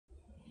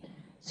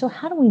So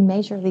how do we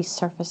measure these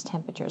surface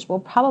temperatures? Well,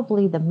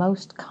 probably the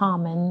most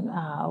common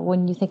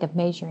when you think of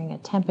measuring a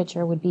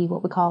temperature would be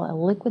what we call a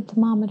liquid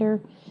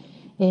thermometer,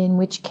 in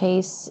which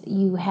case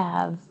you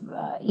have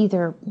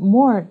either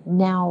more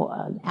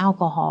now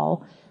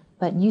alcohol,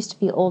 but used to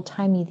be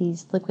old-timey,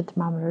 these liquid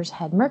thermometers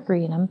had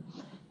mercury in them,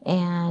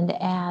 and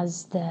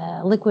as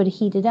the liquid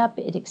heated up,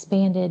 it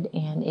expanded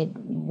and it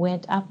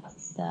went up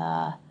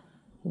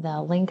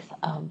the length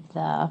of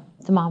the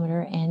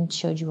thermometer and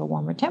showed you a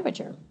warmer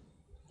temperature.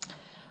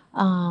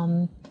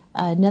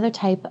 Another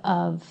type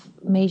of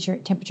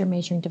temperature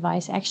measuring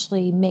device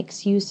actually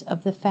makes use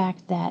of the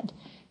fact that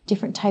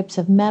different types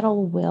of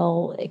metal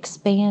will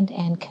expand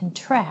and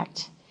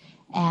contract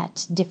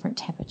at different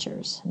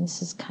temperatures. And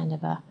this is kind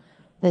of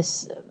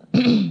this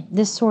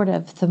sort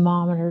of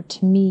thermometer,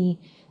 to me,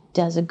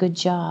 does a good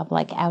job,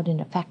 like out in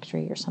a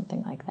factory or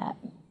something like that.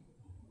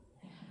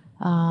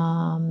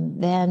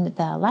 Then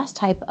the last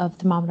type of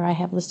thermometer I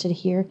have listed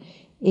here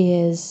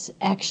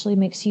actually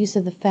makes use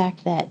of the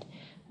fact that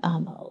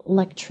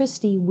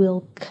electricity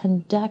will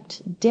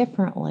conduct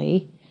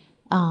differently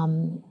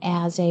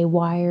as a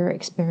wire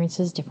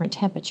experiences different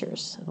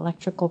temperatures.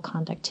 Electrical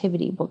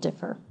conductivity will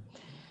differ.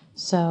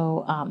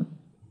 So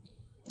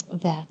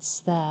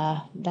that's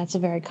a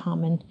very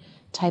common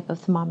type of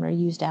thermometer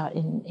used out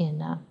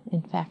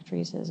in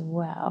factories as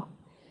well.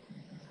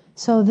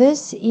 So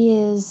this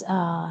is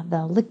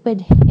the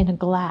liquid in a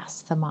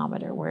glass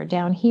thermometer, where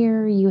down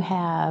here you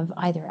have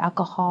either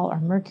alcohol or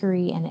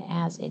mercury, and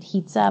as it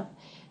heats up,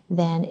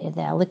 then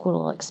the liquid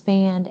will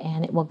expand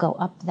and it will go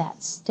up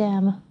that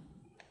stem.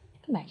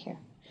 Come back here.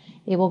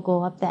 It will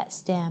go up that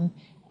stem,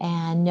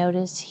 and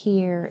notice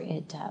here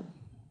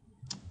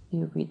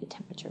you read the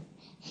temperature.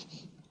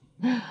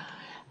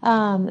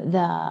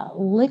 The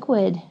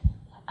liquid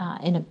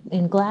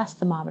in glass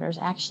thermometers,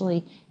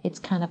 actually, it's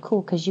kind of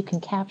cool because you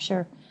can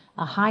capture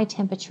a high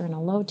temperature and a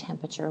low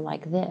temperature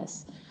like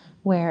this,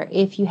 where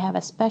if you have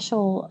a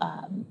special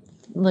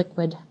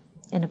liquid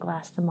in a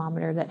glass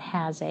thermometer that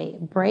has a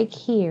break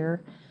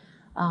here,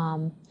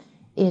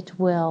 it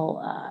will,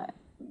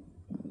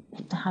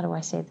 how do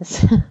I say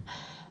this?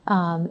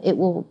 It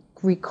will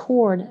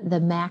record the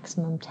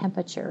maximum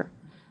temperature.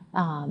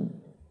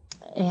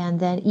 And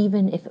then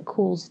even if it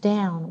cools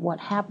down, what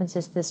happens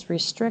is this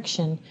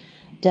restriction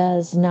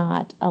does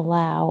not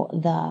allow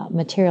the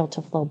material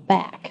to flow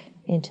back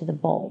into the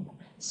bulb.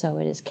 So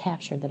it has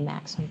captured the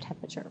maximum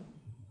temperature.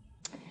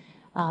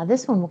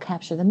 This one will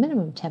capture the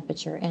minimum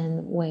temperature, and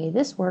the way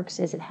this works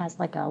is it has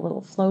like a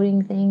little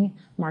floating thing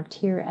marked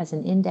here as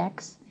an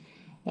index,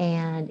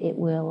 and it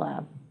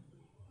will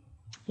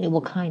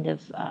kind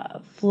of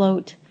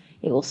float.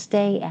 It will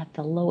stay at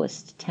the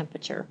lowest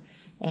temperature,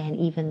 and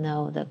even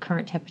though the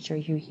current temperature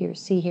you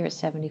see here is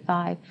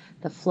 75,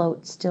 the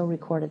float still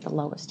recorded the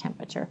lowest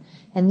temperature.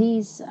 And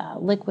these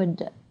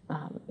liquid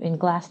in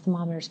glass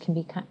thermometers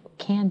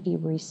can be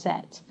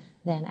reset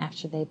then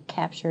after they've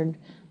captured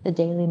the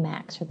daily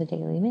max or the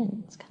daily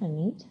min. It's kind of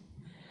neat.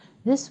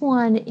 This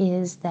one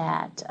is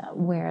that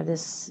where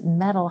this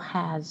metal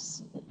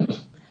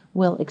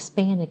will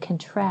expand and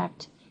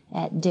contract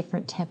at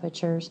different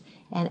temperatures,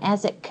 and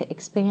as it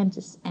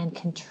expands and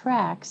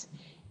contracts,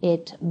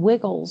 it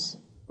wiggles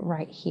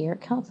right here.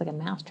 It kind of looks like a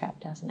mousetrap,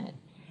 doesn't it?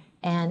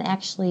 And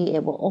actually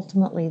it will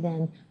ultimately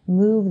then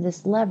move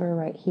this lever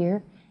right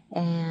here,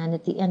 and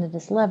at the end of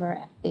this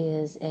lever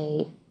is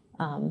a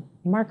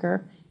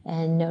marker,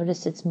 and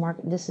notice it's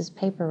marked, this is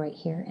paper right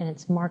here, and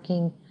it's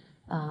marking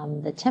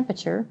the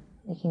temperature.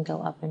 It can go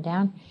up and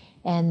down,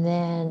 and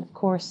then of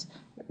course,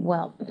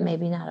 well,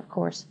 maybe not of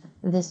course,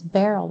 this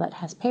barrel that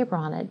has paper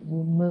on it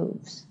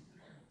moves.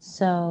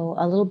 So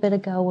a little bit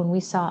ago when we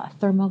saw a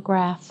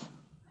thermograph,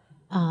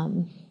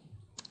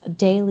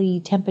 daily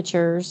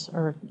temperatures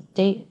or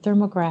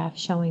thermograph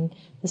showing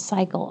the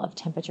cycle of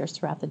temperatures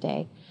throughout the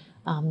day,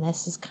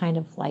 this is kind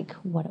of like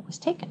what it was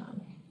taken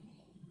on.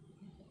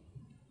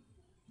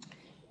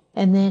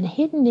 And then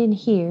hidden in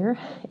here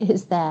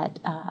is that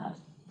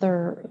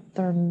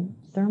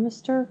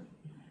thermistor,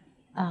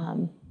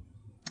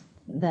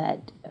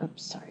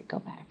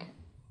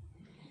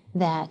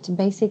 that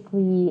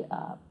basically,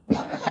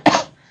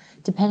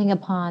 depending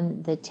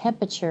upon the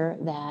temperature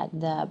that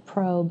the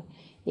probe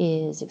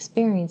is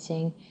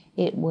experiencing,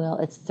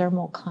 its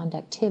thermal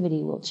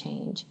conductivity will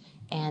change,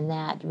 and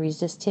that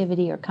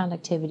resistivity or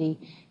conductivity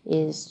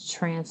is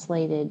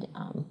translated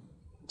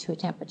to a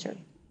temperature,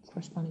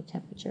 corresponding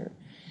temperature.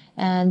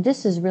 And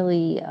this is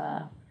really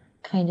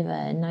kind of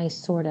a nice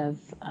sort of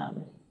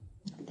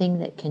thing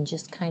that can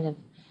just kind of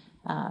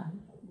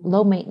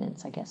low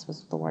maintenance, I guess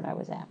was the word I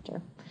was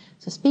after.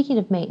 So speaking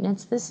of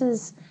maintenance, this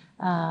is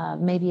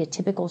maybe a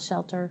typical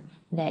shelter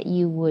that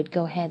you would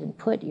go ahead and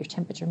put your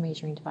temperature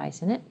measuring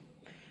device in it.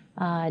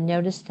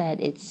 Notice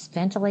that it's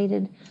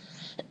ventilated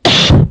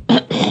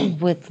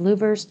with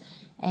louvers,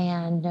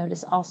 and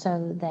notice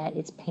also that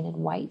it's painted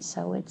white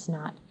so it's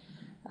not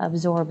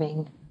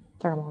absorbing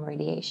thermal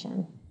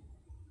radiation.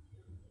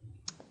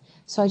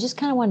 So I just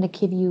kind of wanted to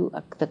give you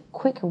the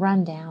quick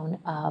rundown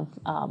of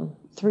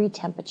 3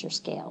 temperature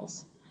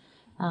scales.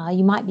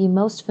 You might be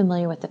most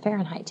familiar with the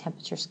Fahrenheit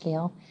temperature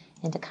scale,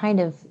 and to kind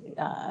of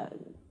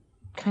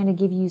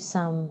give you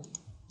some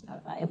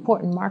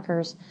important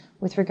markers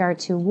with regard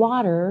to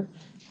water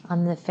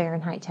on the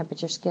Fahrenheit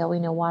temperature scale. We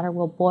know water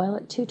will boil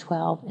at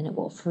 212 and it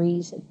will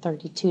freeze at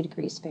 32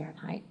 degrees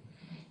Fahrenheit.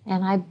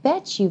 And I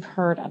bet you've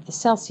heard of the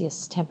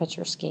Celsius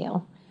temperature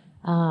scale.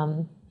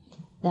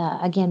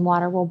 Again,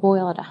 water will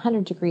boil at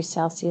 100 degrees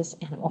Celsius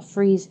and it will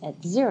freeze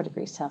at 0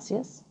 degrees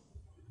Celsius.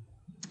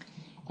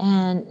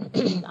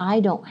 And I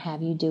don't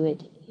have you do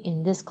it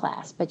in this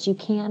class, but you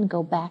can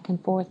go back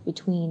and forth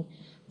between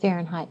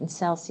Fahrenheit and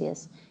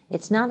Celsius.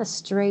 It's not a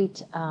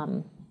straight,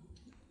 what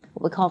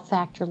we call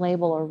factor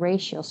label or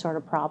ratio sort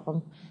of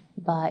problem,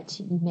 but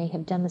you may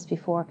have done this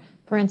before.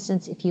 For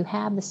instance, if you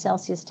have the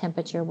Celsius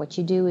temperature, what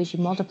you do is you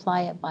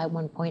multiply it by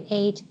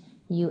 1.8,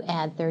 you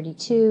add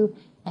 32,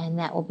 and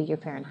that will be your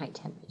Fahrenheit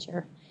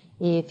temperature.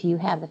 If you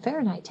have the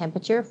Fahrenheit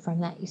temperature,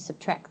 from that you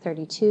subtract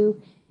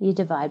 32, you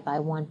divide by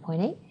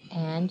 1.8,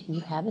 and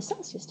you have the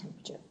Celsius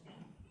temperature.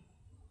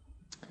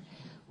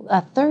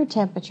 A third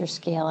temperature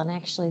scale, and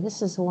actually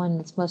this is the one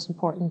that's most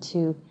important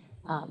to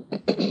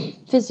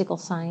physical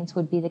science,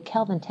 would be the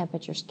Kelvin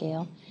temperature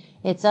scale.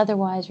 It's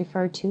otherwise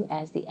referred to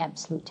as the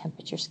absolute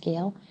temperature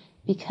scale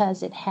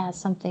because it has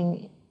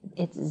something,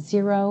 its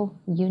 0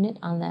 unit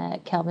on the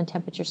Kelvin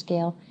temperature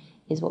scale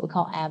is what we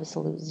call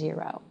absolute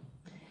 0.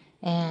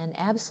 And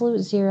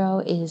absolute 0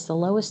 is the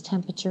lowest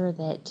temperature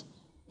that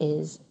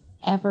is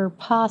ever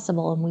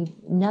possible, and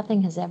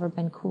nothing has ever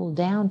been cooled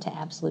down to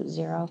absolute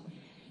 0,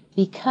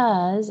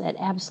 because at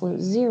absolute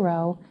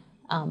 0,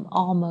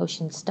 all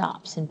motion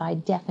stops. And by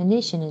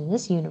definition, in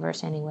this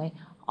universe anyway,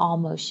 all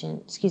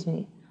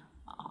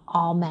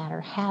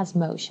matter has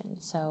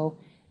motion. So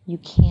you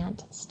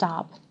can't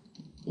stop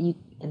the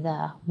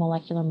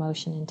molecular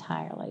motion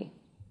entirely.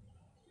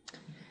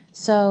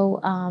 So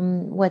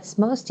what's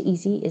most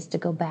easy is to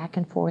go back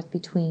and forth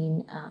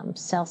between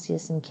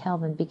Celsius and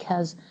Kelvin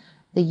because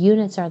the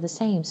units are the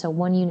same. So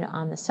 1 unit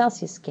on the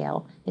Celsius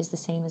scale is the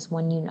same as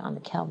 1 unit on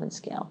the Kelvin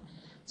scale.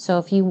 So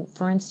if you,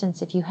 for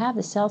instance, if you have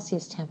the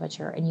Celsius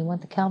temperature and you want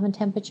the Kelvin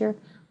temperature,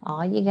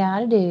 all you got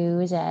to do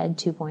is add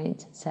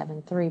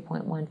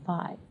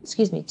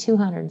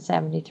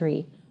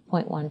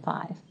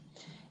 273.15.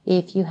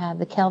 If you have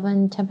the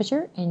Kelvin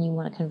temperature and you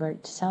want to convert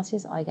it to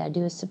Celsius, all you got to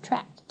do is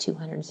subtract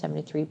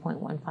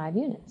 273.15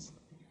 units.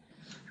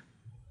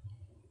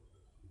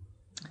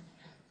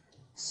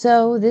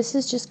 So this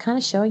is just kind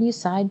of showing you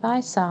side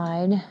by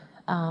side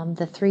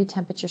the 3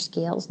 temperature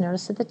scales.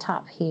 Notice at the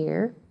top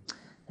here,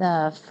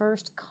 the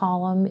first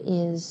column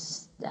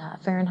is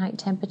Fahrenheit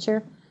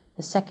temperature,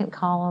 the second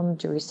column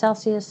degrees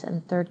Celsius, and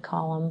the third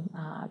column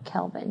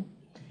Kelvin.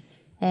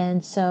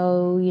 And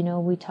so,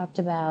 we talked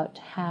about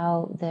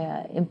how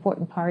the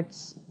important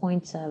points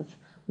of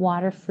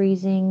water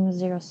freezing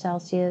 0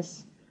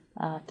 Celsius,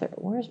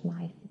 where's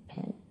my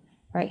pen?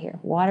 Right here.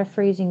 Water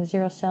freezing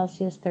 0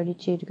 Celsius,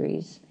 32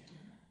 degrees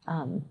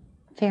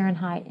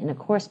Fahrenheit, and it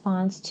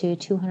corresponds to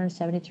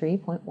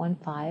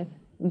 273.15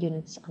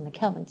 units on the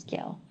Kelvin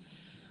scale.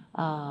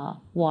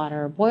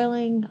 Water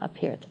boiling up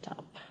here at the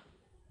top.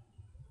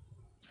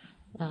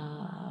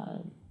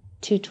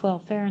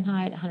 212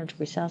 Fahrenheit, 100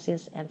 degrees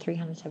Celsius, and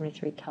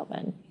 373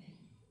 Kelvin.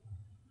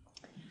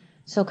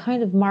 So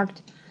kind of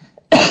marked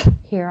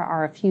here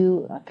are a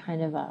few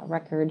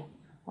record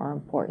or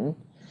important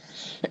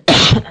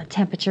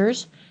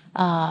temperatures.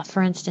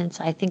 For instance,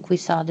 I think we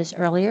saw this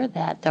earlier,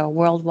 that the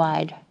world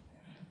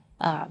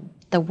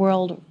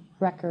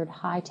record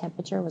high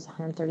temperature was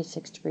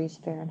 136 degrees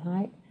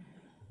Fahrenheit.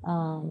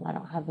 I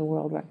don't have the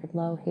world record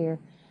low here,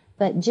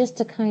 but just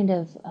to kind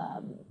of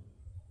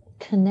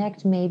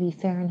connect maybe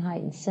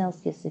Fahrenheit and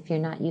Celsius if you're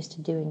not used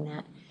to doing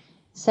that.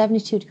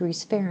 72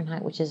 degrees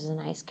Fahrenheit, which is a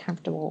nice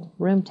comfortable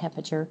room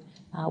temperature,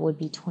 would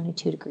be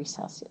 22 degrees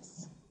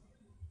Celsius.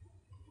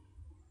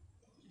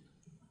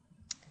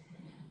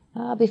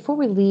 Before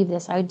we leave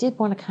this, I did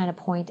want to kind of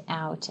point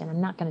out, and I'm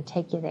not going to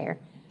take you there,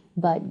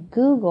 but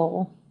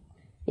Google,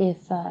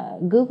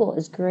 Google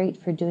is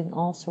great for doing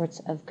all sorts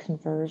of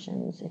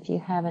conversions. If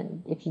you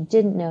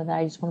didn't know that,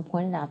 I just want to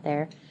point it out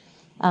there.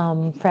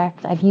 In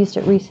fact, I've used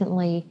it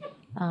recently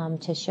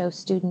to show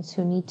students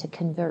who need to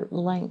convert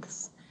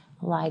lengths.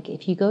 Like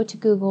if you go to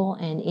Google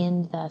and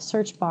in the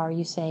search bar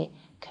you say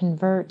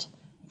convert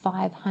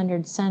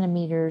 500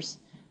 centimeters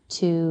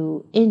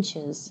to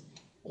inches,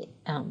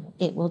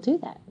 it will do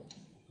that.